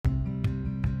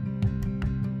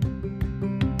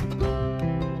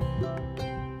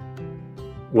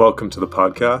Welcome to the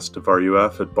podcast of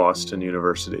RUF at Boston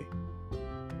University.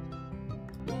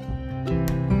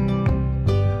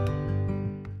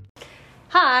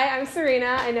 Hi, I'm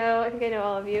Serena. I think I know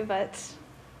all of you, but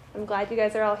I'm glad you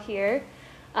guys are all here.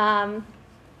 I'm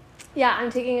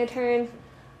taking a turn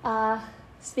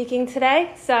speaking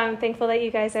today, so I'm thankful that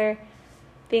you guys are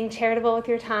being charitable with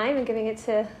your time and giving it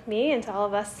to me and to all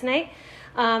of us tonight.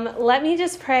 Let me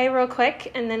just pray real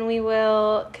quick, and then we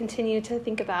will continue to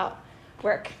think about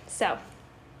work. So,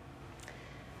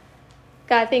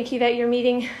 God, thank you that you're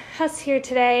meeting us here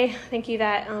today. Thank you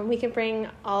that we can bring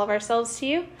all of ourselves to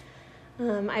you.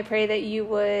 I pray that you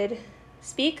would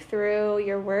speak through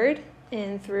your word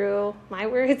and through my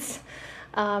words,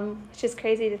 which is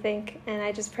crazy to think. And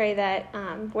I just pray that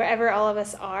wherever all of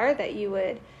us are, that you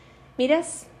would meet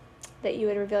us, that you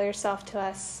would reveal yourself to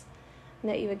us, and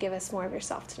that you would give us more of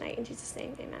yourself tonight. In Jesus'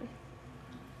 name, amen.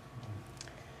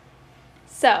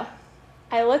 So,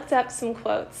 I looked up some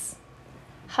quotes,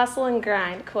 hustle and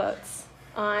grind quotes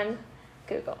on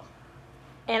Google,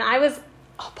 and I was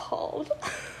appalled.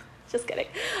 Just kidding.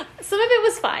 Some of it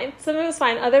was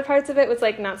fine. Other parts of it was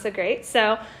not so great.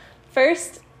 So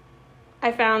first,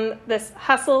 I found this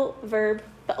hustle verb,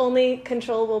 the only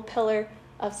controllable pillar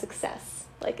of success.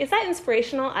 Is that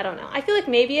inspirational? I don't know. I feel like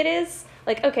maybe it is.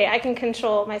 Okay, I can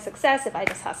control my success if I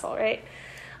just hustle, right?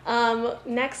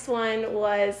 Next one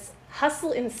was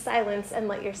hustle in silence and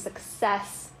let your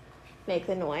success make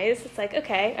the noise. It's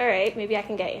okay, all right, maybe I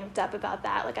can get amped up about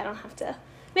that. I don't have to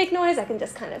make noise. I can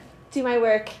just kind of do my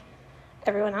work.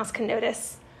 Everyone else can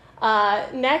notice.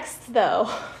 Next, though,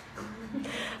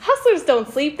 hustlers don't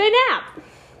sleep, they nap.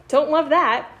 Don't love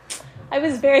that. I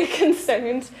was very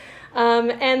concerned.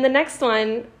 And the next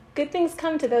one, good things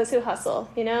come to those who hustle,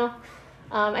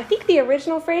 I think the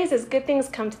original phrase is good things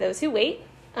come to those who wait.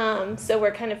 So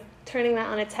we're kind of turning that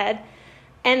on its head.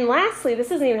 And lastly, this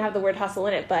doesn't even have the word hustle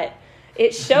in it, but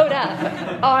it showed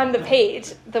up on the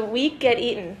page. The weak get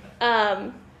eaten.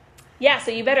 So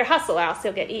you better hustle or else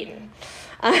you'll get eaten.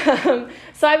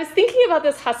 So I was thinking about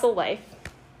this hustle life.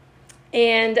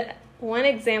 And one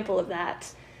example of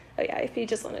that, if you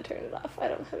just want to turn it off, I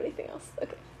don't have anything else.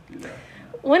 Okay. Yeah.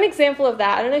 One example of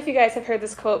that, I don't know if you guys have heard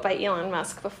this quote by Elon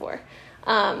Musk before.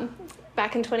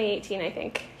 Back in 2018, I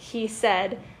think, he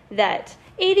said that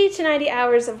 80 to 90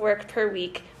 hours of work per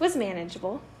week was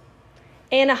manageable.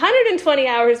 And 120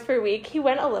 hours per week, he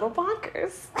went a little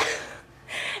bonkers.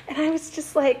 And I was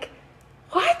just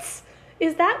what?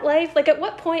 Is that life? At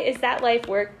what point is that life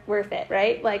worth it,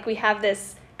 right? We have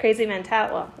this crazy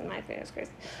mentality, well, in my opinion, it's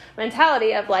crazy,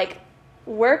 mentality of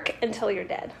work until you're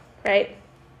dead, right?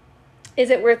 Is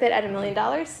it worth it at $1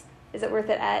 million? Is it worth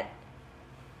it at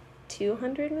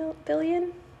 200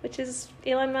 billion, which is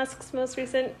Elon Musk's most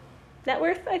recent net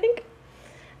worth, I think?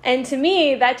 And to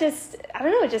me, that just, I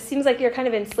don't know, it just seems like you're kind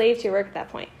of enslaved to your work at that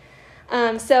point.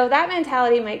 So that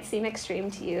mentality might seem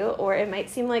extreme to you, or it might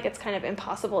seem like it's kind of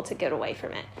impossible to get away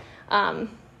from it.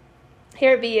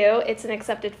 Here at BU, it's an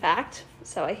accepted fact,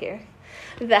 so I hear,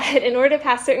 that in order to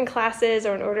pass certain classes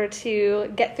or in order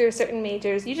to get through certain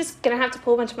majors, you're just going to have to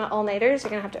pull a bunch of all-nighters.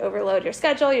 You're going to have to overload your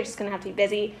schedule. You're just going to have to be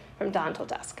busy from dawn till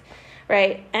dusk,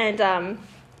 right? And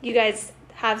you guys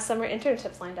have summer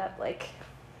internships lined up. I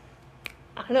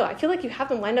don't know, I feel like you have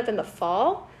them lined up in the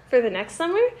fall for the next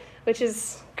summer, which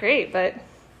is great, but you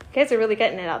guys are really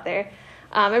getting it out there.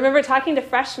 I remember talking to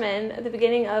freshmen at the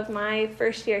beginning of my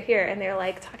first year here, and they're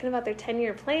talking about their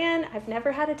 10-year plan. I've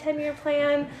never had a 10-year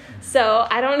plan, so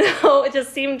I don't know. It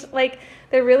just seemed like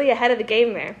they're really ahead of the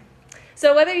game there.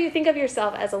 So whether you think of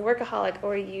yourself as a workaholic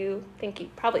or you think you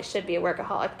probably should be a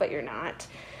workaholic, but you're not,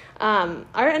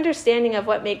 our understanding of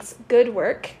what makes good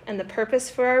work and the purpose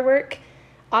for our work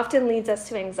often leads us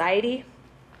to anxiety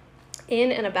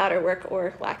in and about our work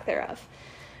or lack thereof,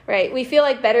 right? We feel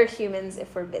like better humans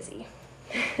if we're busy.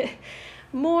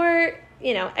 More,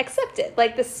 accepted.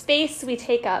 The space we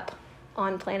take up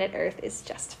on planet Earth is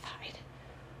justified.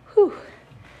 Whew.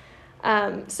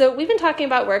 So we've been talking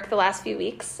about work the last few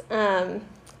weeks. And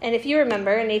if you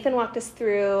remember, Nathan walked us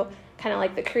through kind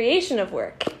of the creation of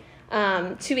work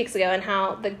 2 weeks ago, and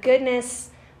how the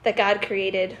goodness that God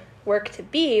created work to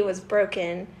be was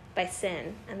broken by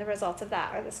sin, and the results of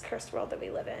that are this cursed world that we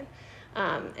live in.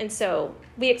 And so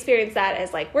we experience that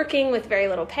as working with very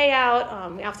little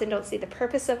payout. We often don't see the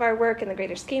purpose of our work in the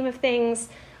greater scheme of things,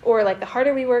 or the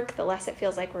harder we work, the less it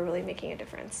feels like we're really making a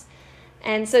difference.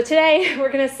 And so today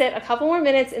we're going to sit a couple more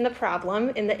minutes in the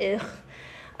problem, in the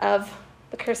of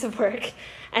the curse of work,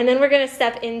 and then we're going to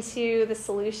step into the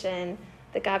solution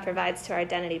that God provides to our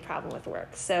identity problem with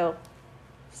work. So,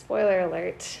 spoiler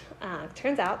alert,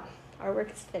 turns out our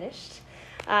work is finished.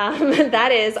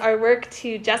 That is our work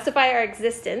to justify our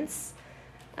existence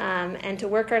and to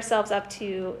work ourselves up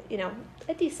to,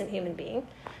 a decent human being.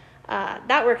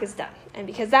 That work is done. And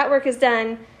because that work is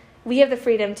done, we have the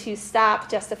freedom to stop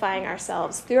justifying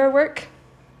ourselves through our work.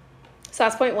 So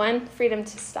that's point one, freedom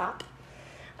to stop.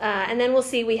 And then we'll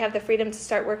see we have the freedom to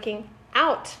start working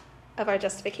out of our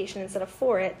justification instead of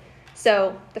for it.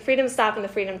 So the freedom to stop and the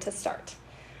freedom to start.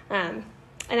 And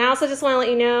I also just want to let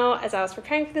you know, as I was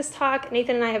preparing for this talk,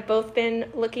 Nathan and I have both been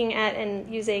looking at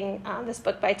and using this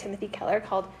book by Timothy Keller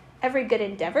called Every Good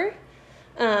Endeavor.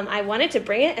 I wanted to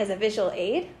bring it as a visual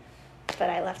aid, but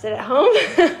I left it at home.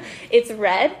 It's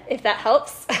red, if that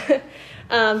helps.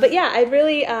 But yeah, I'd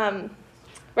really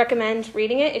recommend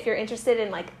reading it if you're interested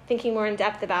in thinking more in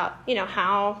depth about,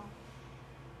 how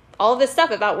all of this stuff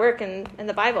about work and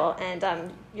the Bible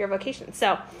and your vocation.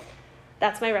 So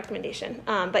that's my recommendation.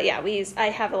 But yeah, I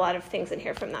have a lot of things in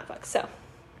here from that book. So, all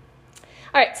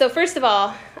right. So first of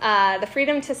all, the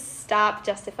freedom to stop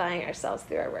justifying ourselves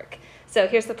through our work. So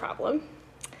here's the problem.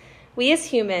 We as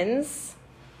humans,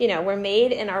 we're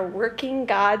made in our working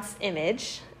God's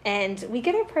image, and we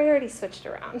get our priorities switched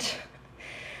around.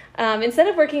 Instead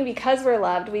of working because we're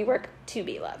loved, we work to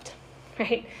be loved,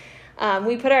 right?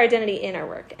 We put our identity in our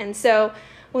work. And so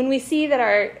when we see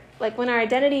that when our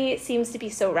identity seems to be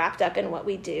so wrapped up in what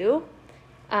we do,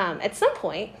 at some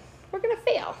point, we're going to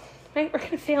fail, right? We're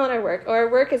going to fail in our work, or our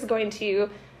work is going to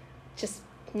just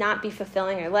not be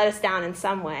fulfilling or let us down in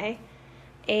some way.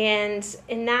 And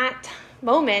in that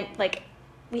moment,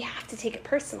 we have to take it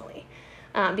personally.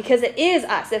 Because it is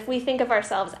us. If we think of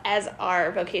ourselves as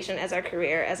our vocation, as our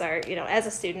career, as our, as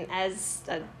a student, as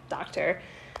a doctor,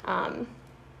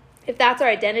 if that's our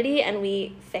identity and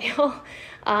we fail,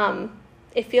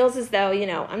 it feels as though,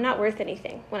 I'm not worth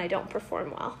anything when I don't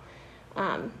perform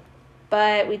well.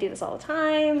 But we do this all the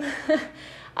time.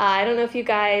 I don't know if you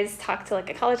guys talked to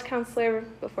a college counselor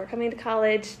before coming to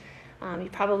college. You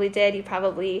probably did. You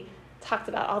probably talked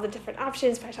about all the different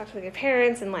options, probably talked with your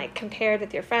parents and compared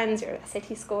with your friends, your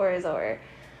SAT scores or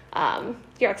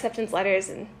your acceptance letters,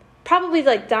 and probably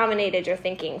dominated your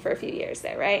thinking for a few years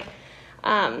there, right?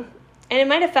 And it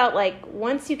might have felt like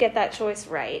once you get that choice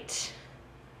right,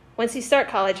 once you start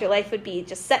college, your life would be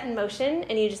just set in motion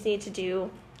and you just need to do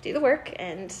the work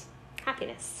and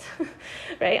happiness,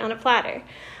 right, on a platter.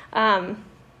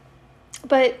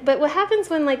 But what happens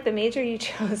when the major you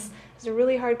chose is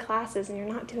really hard classes and you're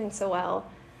not doing so well,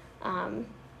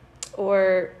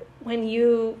 or when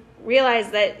you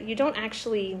realize that you don't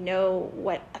actually know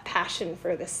what a passion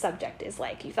for this subject is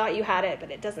like. You thought you had it,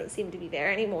 but it doesn't seem to be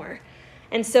there anymore.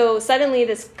 And so suddenly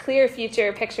this clear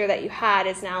future picture that you had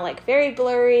is now very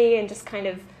blurry and just kind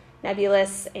of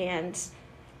nebulous, and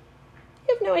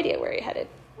you have no idea where you're headed.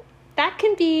 That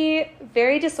can be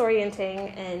very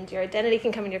disorienting, and your identity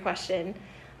can come into question.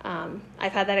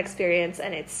 I've had that experience,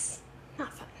 and it's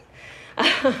not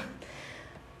fun.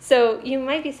 So you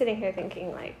might be sitting here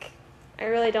thinking, I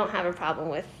really don't have a problem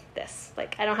with this.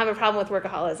 I don't have a problem with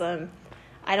workaholism.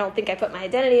 I don't think I put my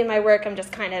identity in my work. I'm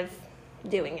just kind of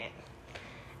doing it.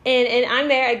 And I'm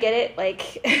there. I get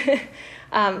it.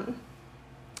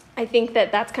 I think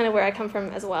that's kind of where I come from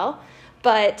as well.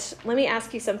 But let me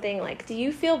ask you something. Do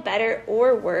you feel better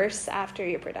or worse after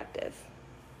you're productive?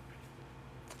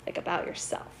 About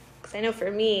yourself? Because I know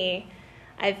for me,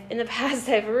 in the past,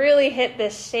 I've really hit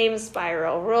this shame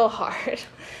spiral real hard.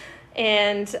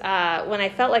 And when I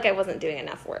felt like I wasn't doing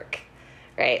enough work,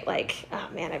 right? Oh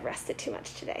man, I've rested too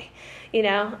much today.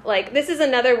 This is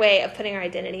another way of putting our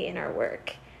identity in our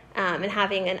work and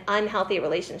having an unhealthy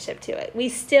relationship to it. We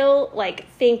still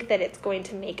think that it's going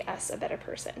to make us a better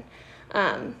person.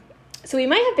 So we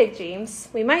might have big dreams.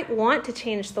 We might want to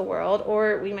change the world,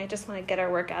 or we might just want to get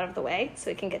our work out of the way so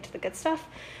we can get to the good stuff.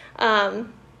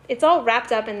 It's all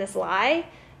wrapped up in this lie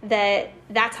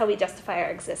that's how we justify our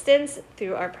existence,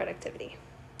 through our productivity.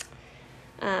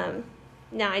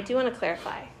 Now, I do want to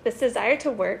clarify. This desire to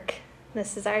work,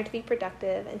 this desire to be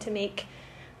productive and to make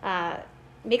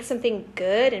something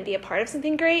good and be a part of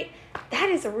something great, that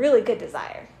is a really good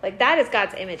desire. That is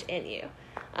God's image in you.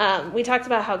 We talked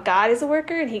about how God is a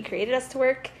worker and he created us to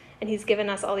work, and he's given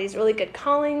us all these really good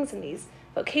callings and these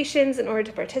vocations in order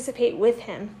to participate with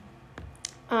him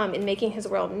in making his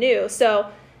world new. So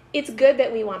it's good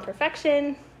that we want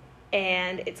perfection,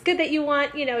 and it's good that you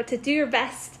want, to do your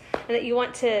best, and that you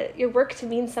want your work to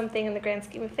mean something in the grand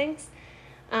scheme of things.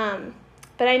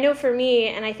 But I know for me,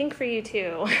 and I think for you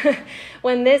too,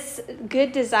 when this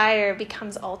good desire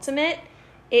becomes ultimate,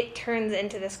 it turns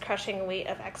into this crushing weight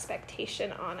of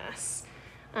expectation on us.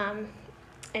 And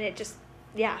it just,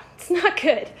 it's not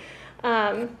good.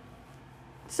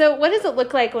 So what does it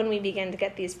look like when we begin to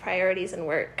get these priorities and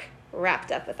work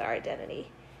wrapped up with our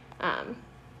identity?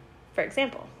 For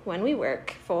example, when we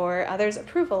work for others'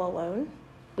 approval alone,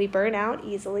 we burn out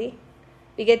easily.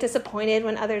 We get disappointed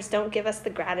when others don't give us the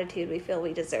gratitude we feel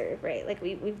we deserve, right? Like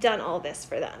we've done all this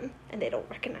for them and they don't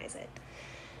recognize it.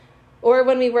 Or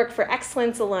when we work for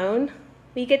excellence alone,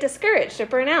 we get discouraged or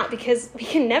burn out because we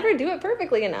can never do it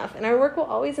perfectly enough and our work will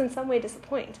always in some way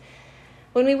disappoint.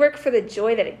 When we work for the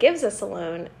joy that it gives us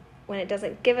alone, when it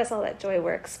doesn't give us all that joy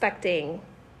we're expecting,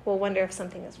 we'll wonder if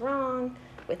something is wrong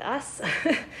with us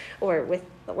or with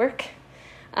the work.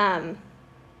 When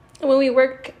we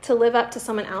work to live up to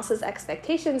someone else's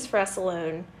expectations for us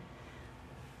alone,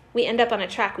 we end up on a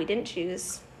track we didn't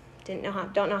choose, don't know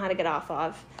how to get off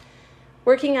of,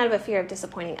 working out of a fear of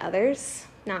disappointing others,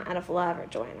 not out of love or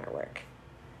joy in our work.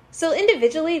 So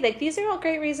individually, these are all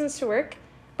great reasons to work,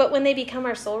 but when they become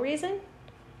our sole reason,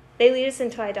 they lead us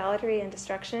into idolatry and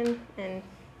destruction, and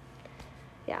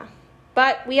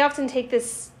But we often take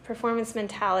this performance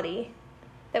mentality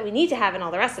that we need to have in all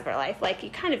the rest of our life. Like,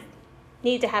 you kind of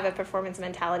need to have a performance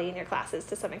mentality in your classes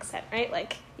to some extent, right?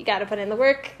 Like, you got to put in the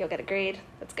work, you'll get a grade,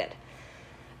 that's good.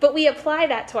 But we apply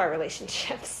that to our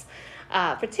relationships,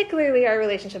 particularly our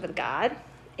relationship with God,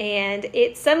 and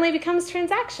it suddenly becomes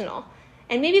transactional.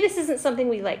 And maybe this isn't something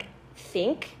we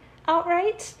think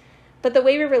outright, but the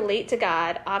way we relate to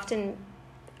God often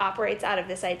operates out of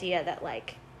this idea that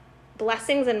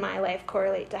blessings in my life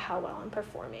correlate to how well I'm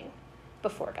performing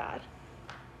before God.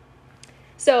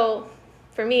 So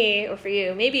for me or for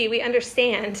you, maybe we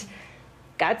understand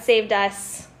God saved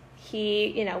us.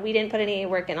 We didn't put any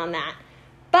work in on that.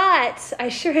 But I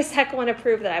sure as heck want to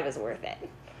prove that I was worth it,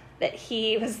 that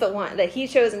he was the one, that he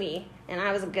chose me and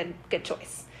I was a good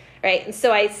choice, right? And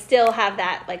so I still have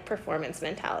that performance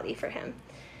mentality for him.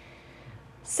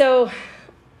 So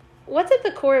what's at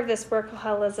the core of this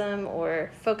workaholism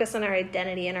or focus on our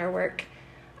identity in our work?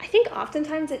 I think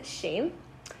oftentimes it's shame.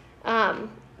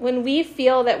 When we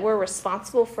feel that we're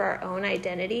responsible for our own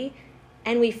identity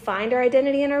and we find our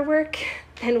identity in our work,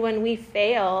 and when we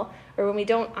fail or when we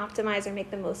don't optimize or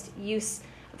make the most use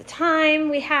of the time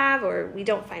we have, or we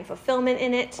don't find fulfillment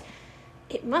in it,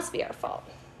 it must be our fault,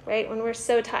 right? When we're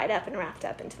so tied up and wrapped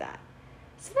up into that.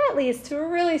 So that leads to a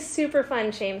really super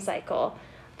fun shame cycle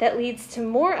that leads to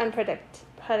more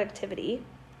unproductivity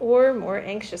or more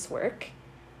anxious work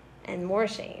and more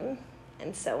shame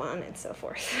and so on and so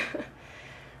forth.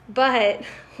 But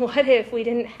what if we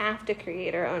didn't have to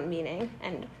create our own meaning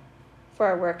and for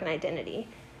our work and identity?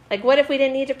 What if we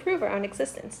didn't need to prove our own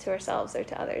existence to ourselves or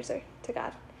to others or to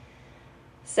God?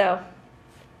 So,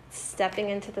 stepping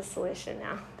into the solution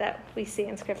now that we see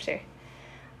in Scripture.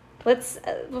 Let's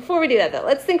before we do that though,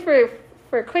 let's think for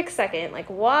a quick second,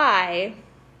 why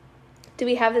do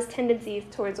we have this tendency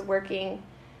towards working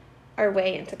our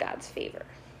way into God's favor?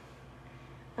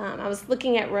 I was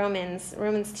looking at Romans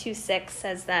 2:6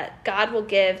 says that God will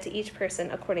give to each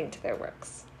person according to their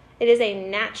works. It is a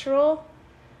natural,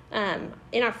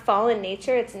 in our fallen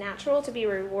nature, it's natural to be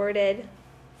rewarded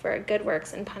for good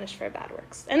works and punished for bad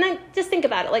works. And then just think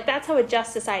about it, that's how a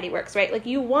just society works, right?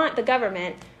 You want the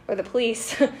government or the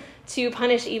police to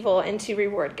punish evil and to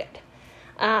reward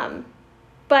good.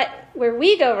 But where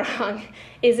we go wrong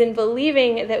is in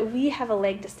believing that we have a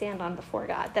leg to stand on before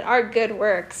God, that our good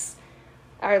works,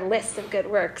 our list of good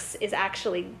works, is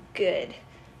actually good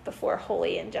before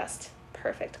holy and just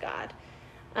perfect God.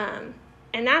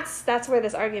 And that's where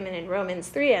this argument in Romans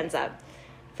 3 ends up.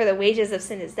 For the wages of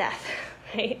sin is death,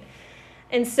 right?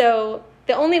 And so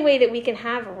the only way that we can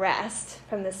have rest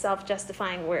from this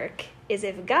self-justifying work is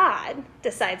if God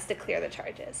decides to clear the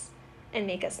charges and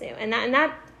make us new. And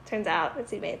that turns out,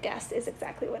 as you may have guessed, is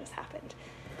exactly what has happened.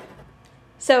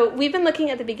 So we've been looking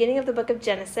at the beginning of the book of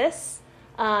Genesis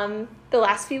the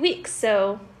last few weeks.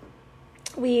 So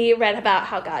we read about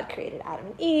how God created Adam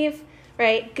and Eve,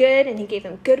 right? Good, and he gave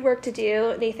them good work to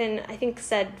do. Nathan, I think,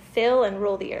 said fill and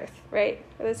rule the earth, right?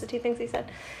 Are those the two things he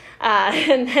said?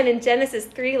 And then in Genesis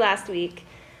 3 last week,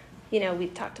 we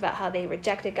talked about how they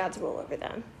rejected God's rule over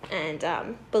them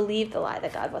and believed the lie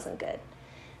that God wasn't good.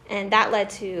 And that led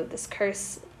to this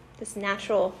curse, this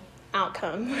natural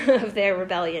outcome of their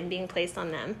rebellion being placed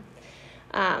on them.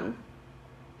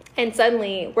 And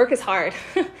suddenly, work is hard.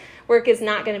 Work is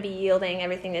not going to be yielding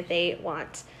everything that they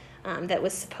want, that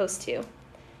was supposed to.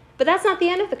 But that's not the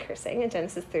end of the cursing in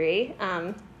Genesis 3.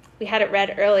 We had it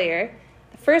read earlier.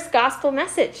 The first gospel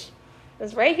message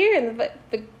was right here in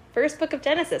the first book of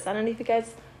Genesis. I don't know if you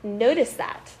guys noticed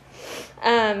that.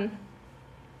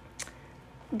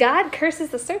 God curses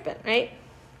the serpent, right?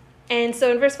 And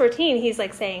so in verse 14, he's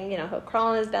saying, he'll crawl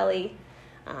on his belly,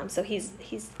 So he's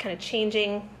kind of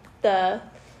changing the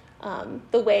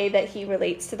way that he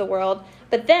relates to the world.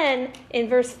 But then in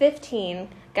verse 15,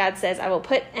 God says, I will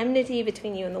put enmity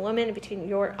between you and the woman, and between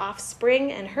your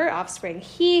offspring and her offspring.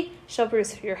 He shall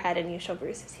bruise your head, and you shall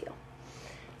bruise his heel.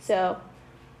 So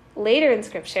later in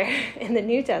Scripture, in the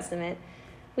New Testament,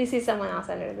 we see someone else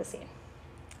enter the scene.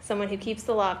 Someone who keeps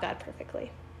the law of God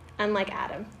perfectly, unlike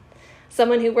Adam.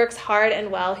 Someone who works hard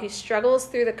and well, who struggles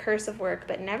through the curse of work,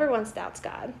 but never once doubts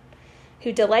God,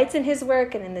 who delights in his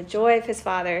work and in the joy of his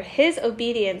Father. His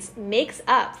obedience makes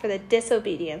up for the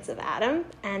disobedience of Adam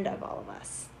and of all of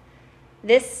us.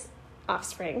 This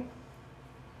offspring,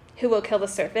 who will kill the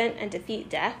serpent and defeat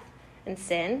death and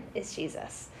sin, is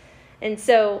Jesus. And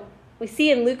so we see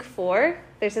in Luke 4,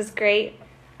 there's this great,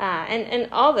 and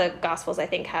all the Gospels, I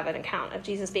think, have an account of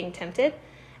Jesus being tempted.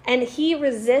 And he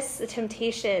resists the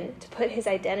temptation to put his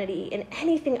identity in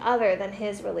anything other than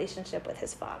his relationship with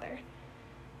his Father.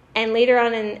 And later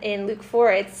on in Luke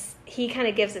 4, he kind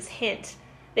of gives this hint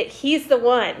that he's the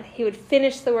one who would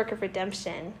finish the work of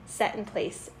redemption set in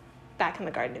place back in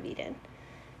the Garden of Eden.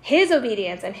 His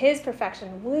obedience and his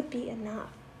perfection would be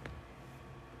enough.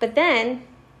 But then,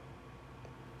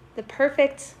 the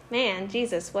perfect man,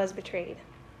 Jesus, was betrayed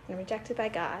and rejected by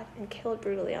God and killed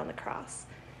brutally on the cross.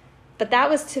 But that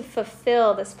was to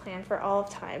fulfill this plan for all of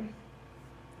time,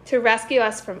 to rescue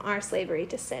us from our slavery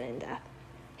to sin and death.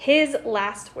 His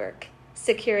last work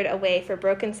secured a way for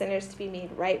broken sinners to be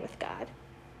made right with God.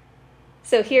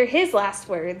 So hear his last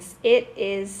words, "It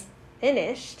is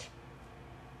finished,"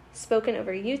 spoken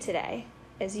over you today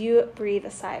as you breathe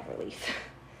a sigh of relief.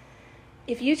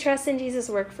 If you trust in Jesus'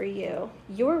 work for you,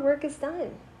 your work is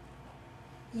done.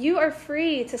 You are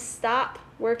free to stop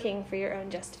working for your own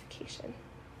justification.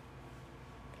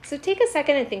 So take a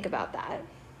second and think about that.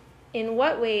 In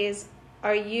what ways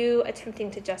are you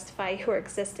attempting to justify your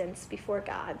existence before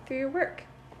God through your work,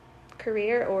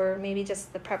 career, or maybe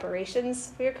just the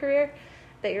preparations for your career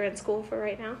that you're in school for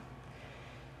right now?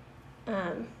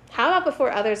 How about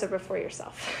before others or before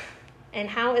yourself? And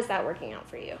how is that working out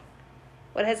for you?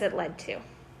 What has it led to?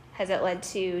 Has it led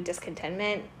to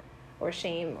discontentment or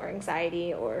shame or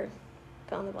anxiety or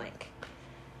fill in the blank?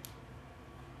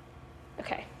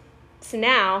 Okay, so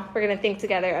now we're going to think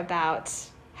together about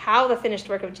how the finished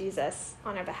work of Jesus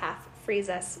on our behalf frees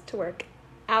us to work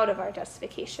out of our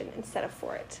justification instead of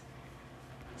for it.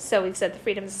 So we've said the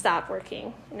freedom to stop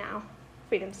working, now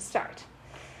freedom to start.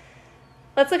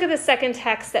 Let's look at the second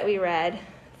text that we read,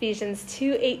 Ephesians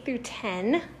 2, 8 through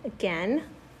 10. Again,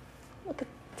 look,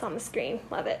 it's on the screen.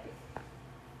 Love it.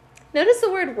 Notice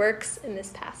the word works in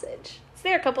this passage. It's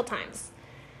there a couple times.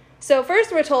 So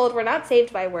first we're told we're not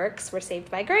saved by works, we're saved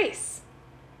by grace.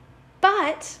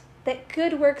 But that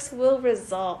good works will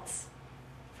result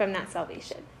from that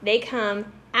salvation. They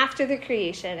come after the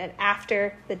creation and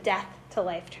after the death to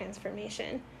life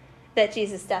transformation that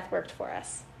Jesus' death worked for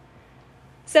us.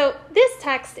 So this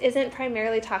text isn't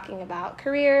primarily talking about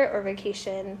career or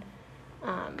vocation,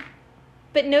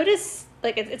 but notice,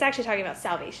 it's actually talking about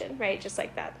salvation, right? Just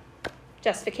like that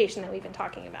justification that we've been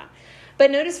talking about.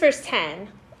 But notice verse 10,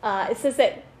 it says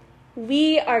that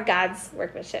we are God's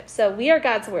workmanship. So we are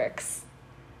God's works.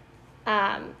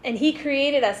 And he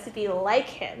created us to be like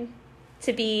him,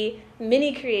 to be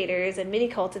mini creators and mini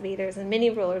cultivators and mini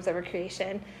rulers over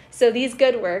creation. So these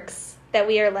good works that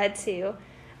we are led to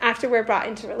after we're brought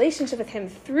into relationship with him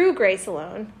through grace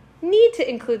alone need to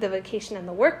include the vocation and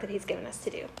the work that he's given us to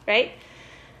do, right?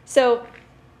 So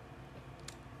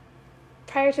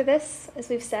prior to this, as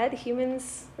we've said,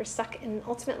 humans were stuck in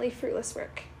ultimately fruitless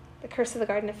work. The curse of the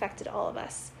garden affected all of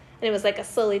us. And it was like a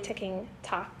slowly ticking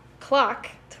clock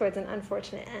towards an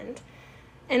unfortunate end.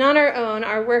 And on our own,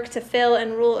 our work to fill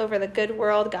and rule over the good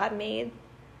world God made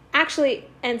actually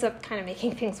ends up kind of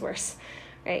making things worse,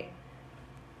 right?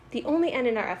 The only end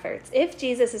in our efforts, if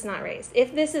Jesus is not raised,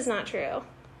 if this is not true,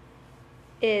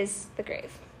 is the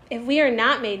grave. If we are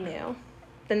not made new,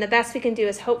 then the best we can do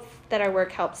is hope that our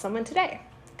work helps someone today,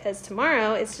 because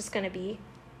tomorrow is just going to be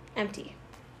empty.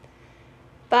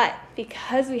 But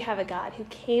because we have a God who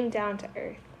came down to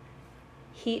earth,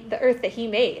 the earth that he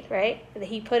made, right, that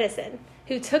he put us in,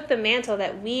 who took the mantle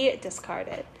that we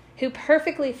discarded, who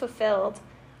perfectly fulfilled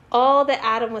all that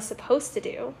Adam was supposed to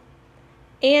do,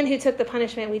 and who took the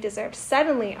punishment we deserved,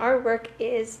 suddenly our work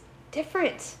is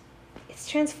different. It's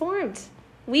transformed.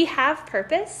 We have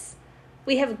purpose.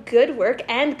 We have good work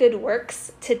and good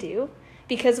works to do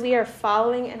because we are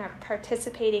following and are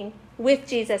participating with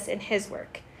Jesus in his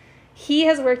work. He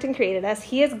has worked and created us.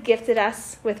 He has gifted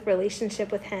us with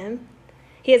relationship with him.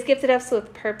 He has gifted us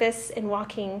with purpose in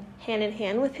walking hand in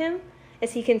hand with him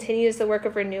as he continues the work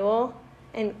of renewal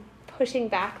and pushing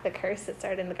back the curse that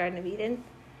started in the Garden of Eden.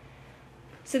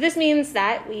 So this means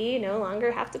that we no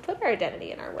longer have to put our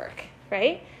identity in our work,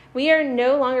 right? We are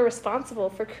no longer responsible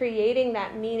for creating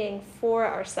that meaning for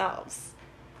ourselves.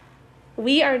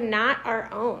 We are not our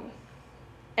own,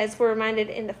 as we're reminded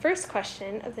in the first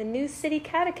question of the New City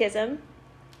Catechism.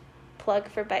 Plug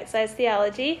for Bite-Sized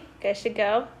Theology. You guys should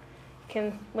go. You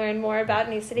can learn more about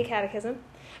New City Catechism.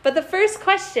 But the first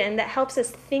question that helps us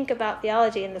think about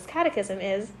theology in this catechism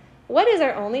is, what is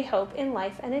our only hope in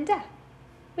life and in death?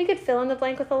 We could fill in the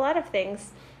blank with a lot of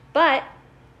things, but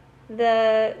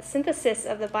the synthesis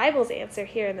of the Bible's answer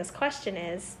here in this question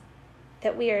is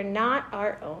that we are not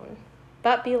our own,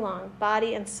 but belong,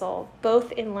 body and soul,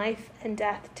 both in life and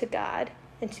death, to God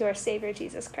and to our Savior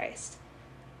Jesus Christ.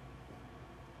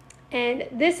 And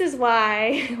this is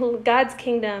why God's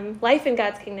kingdom, life in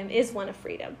God's kingdom, is one of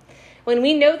freedom. When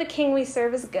we know the King we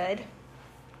serve is good,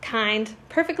 kind,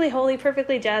 perfectly holy,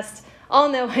 perfectly just,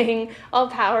 all-knowing,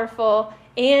 all-powerful,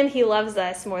 and he loves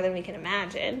us more than we can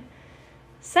imagine,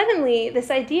 suddenly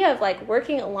this idea of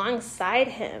working alongside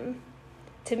him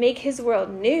to make his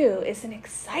world new is an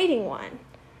exciting one.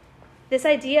 This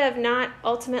idea of not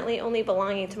ultimately only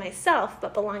belonging to myself,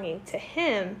 but belonging to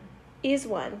him is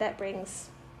one that brings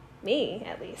me,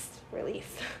 at least,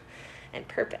 relief and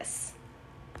purpose.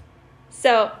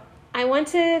 So I want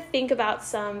to think about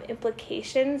some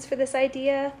implications for this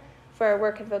idea for our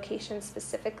work and vocation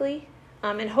specifically.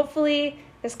 And hopefully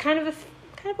there's kind of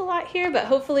a lot here, but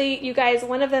hopefully you guys,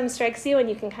 one of them strikes you and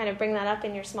you can kind of bring that up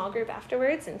in your small group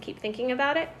afterwards and keep thinking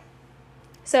about it.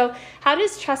 So how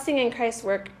does trusting in Christ's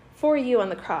work for you on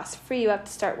the cross free you up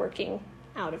to start working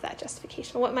out of that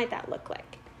justification? What might that look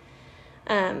like?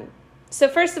 So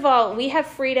first of all, we have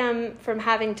freedom from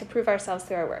having to prove ourselves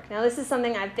through our work. Now, this is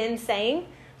something I've been saying.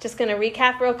 Just going to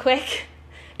recap real quick.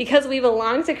 Because we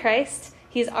belong to Christ,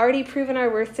 he's already proven our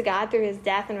worth to God through his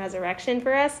death and resurrection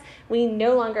for us. We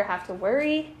no longer have to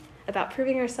worry about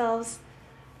proving ourselves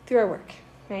through our work,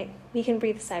 right? We can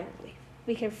breathe a sigh of relief.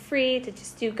 We can free to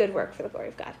just do good work for the glory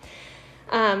of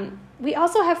God. We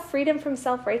also have freedom from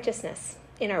self-righteousness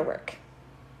in our work,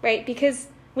 right? Because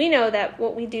we know that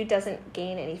what we do doesn't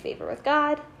gain any favor with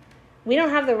God. We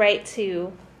don't have the right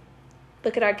to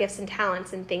look at our gifts and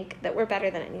talents and think that we're better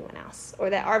than anyone else, or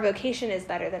that our vocation is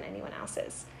better than anyone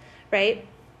else's, right?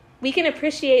 We can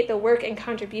appreciate the work and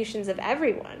contributions of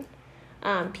everyone,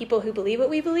 people who believe what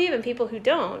we believe and people who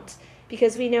don't,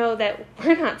 because we know that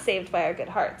we're not saved by our good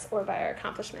hearts or by our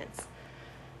accomplishments.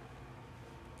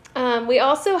 We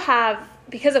also have,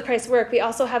 because of Christ's work, we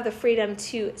also have the freedom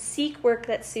to seek work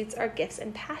that suits our gifts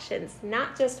and passions,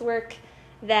 not just work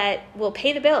that will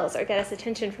pay the bills or get us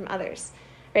attention from others,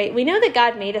 right? We know that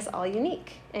God made us all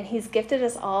unique, and he's gifted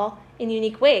us all in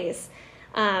unique ways.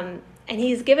 And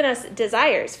he's given us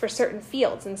desires for certain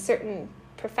fields and certain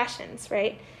professions,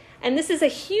 right? And this is a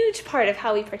huge part of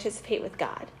how we participate with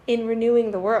God in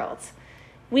renewing the world.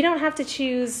 We don't have to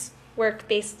choose work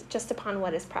based just upon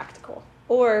what is practical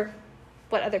or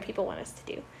what other people want us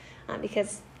to do,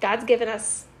 because God's given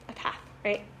us a path,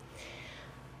 right?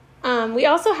 We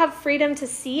also have freedom to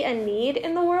see a need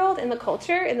in the world, in the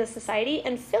culture, in the society,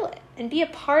 and fill it and be a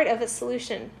part of a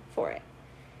solution for it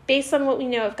based on what we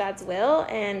know of God's will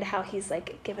and how he's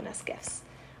given us gifts.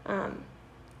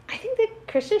 I think that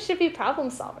Christians should be problem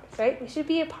solvers, right? We should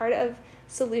be a part of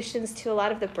solutions to a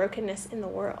lot of the brokenness in the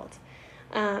world.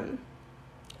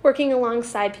 Working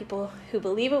alongside people who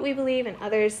believe what we believe and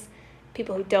others,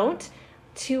 people who don't,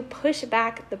 to push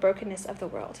back the brokenness of the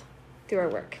world through our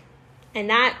work. And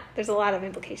that, there's a lot of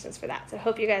implications for that. So I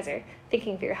hope you guys are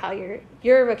thinking through how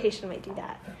your vocation might do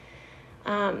that.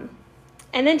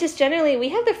 And then just generally, we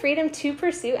have the freedom to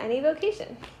pursue any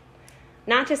vocation.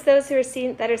 Not just those who are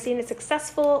seen as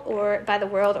successful or by the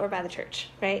world or by the church,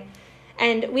 right?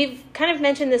 And we've kind of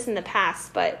mentioned this in the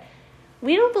past, but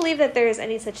we don't believe that there is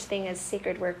any such thing as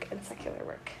sacred work and secular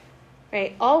work,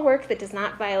 right? All work that does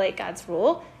not violate God's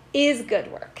rule is good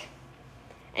work.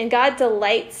 And God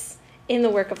delights in the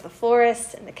work of the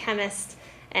florist and the chemist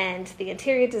and the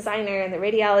interior designer and the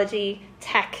radiology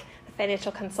tech, the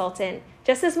financial consultant,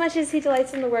 just as much as he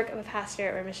delights in the work of a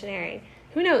pastor or a missionary.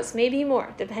 Who knows, maybe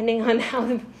more, depending on how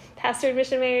the pastor and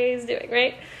missionary is doing,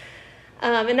 right?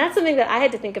 And that's something that I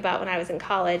had to think about when I was in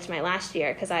college my last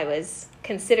year, because I was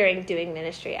considering doing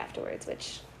ministry afterwards,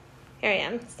 which here I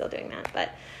am, still doing that. But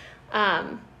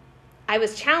I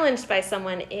was challenged by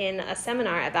someone in a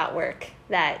seminar about work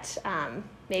that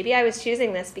maybe I was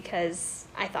choosing this because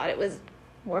I thought it was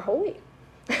more holy.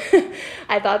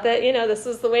 I thought that, this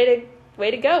was the way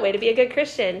to go, way to be a good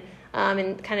Christian,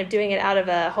 and kind of doing it out of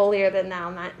a holier than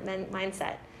thou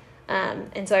mindset.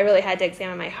 And so I really had to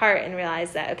examine my heart and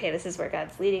realize that, okay, this is where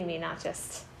God's leading me, not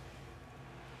just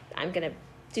I'm going to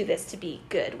do this to be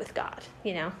good with God,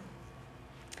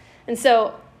 And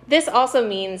so this also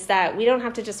means that we don't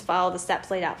have to just follow the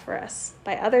steps laid out for us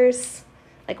by others.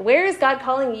 Like, where is God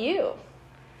calling you?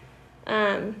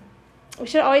 We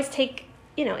should always take,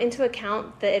 into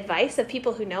account the advice of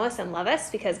people who know us and love us,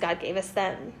 because God gave us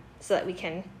them so that we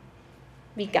can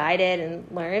be guided and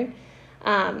learn.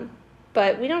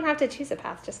 But we don't have to choose a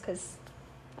path just because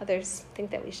others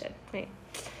think that we should, right?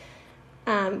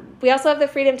 We also have the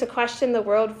freedom to question the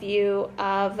worldview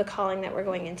of the calling that we're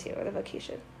going into, or the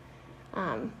vocation.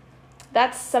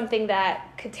 That's something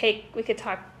that we could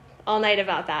talk all night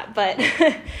about that, but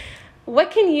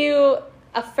what can you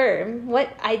affirm? What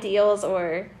ideals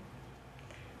or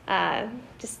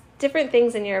just different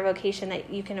things in your vocation that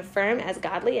you can affirm as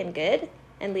godly and good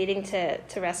and leading to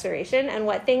restoration, and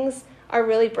what things are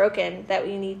really broken that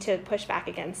we need to push back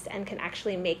against and can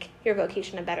actually make your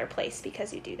vocation a better place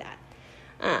because you do that?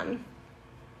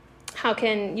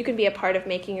 You can be a part of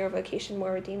making your vocation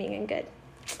more redeeming and good.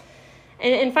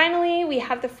 And finally, we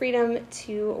have the freedom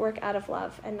to work out of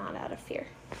love and not out of fear.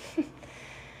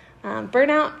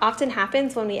 Burnout often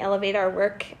happens when we elevate our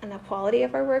work and the quality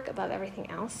of our work above everything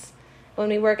else. When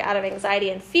we work out of anxiety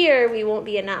and fear, we won't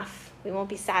be enough. We won't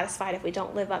be satisfied if we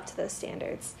don't live up to those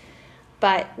standards.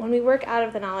 But when we work out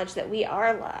of the knowledge that we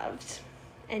are loved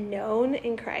and known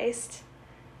in Christ,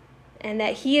 and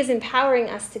that He is empowering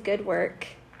us to good work,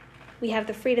 we have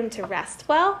the freedom to rest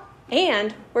well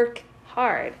and work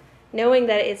hard, knowing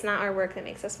that it's not our work that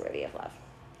makes us worthy of love.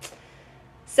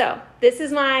 So, this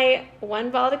is my one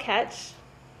ball to catch.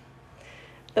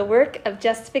 The work of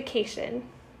justification,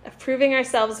 of proving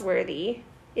ourselves worthy,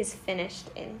 is finished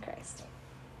in Christ.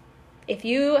 If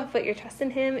you have put your trust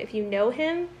in Him, if you know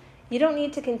Him, you don't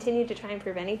need to continue to try and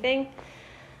prove anything.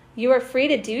 You are free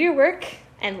to do your work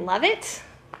and love it,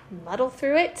 muddle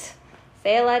through it,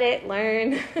 fail at it,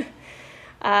 learn.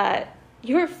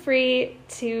 You are free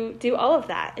to do all of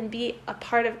that and be a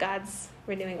part of God's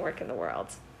renewing work in the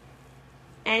world.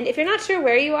 And if you're not sure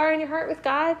where you are in your heart with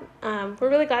God, we're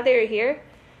really glad that you're here.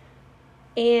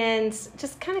 And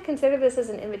just kind of consider this as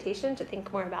an invitation to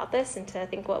think more about this and to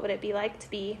think, what would it be like to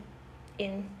be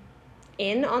in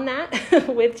on that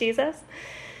with Jesus?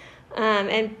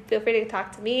 And feel free to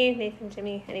talk to me, Nathan,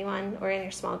 Jimmy, anyone, or in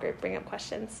your small group, bring up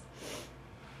questions.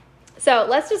 So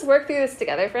let's just work through this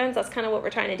together, friends. That's kind of what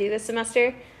we're trying to do this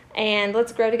semester. And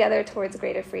let's grow together towards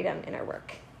greater freedom in our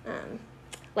work.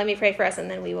 Let me pray for us,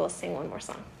 and then we will sing one more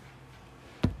song.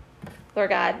 Lord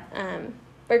God,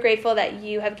 we're grateful that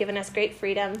you have given us great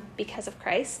freedom because of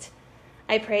Christ.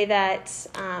 I pray that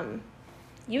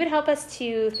you would help us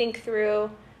to think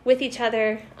through with each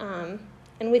other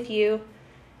and with you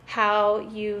how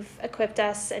you've equipped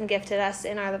us and gifted us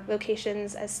in our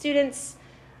vocations as students,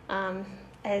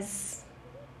 as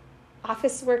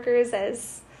office workers,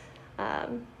 as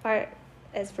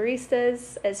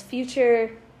baristas, as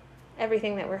future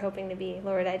everything that we're hoping to be.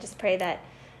 Lord, I just pray that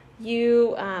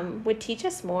you would teach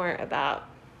us more about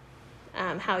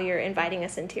how you're inviting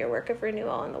us into your work of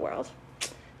renewal in the world.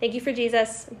 Thank you for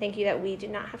Jesus, and thank you that we do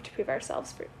not have to prove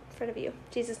ourselves in front of you. In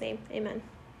Jesus' name, amen.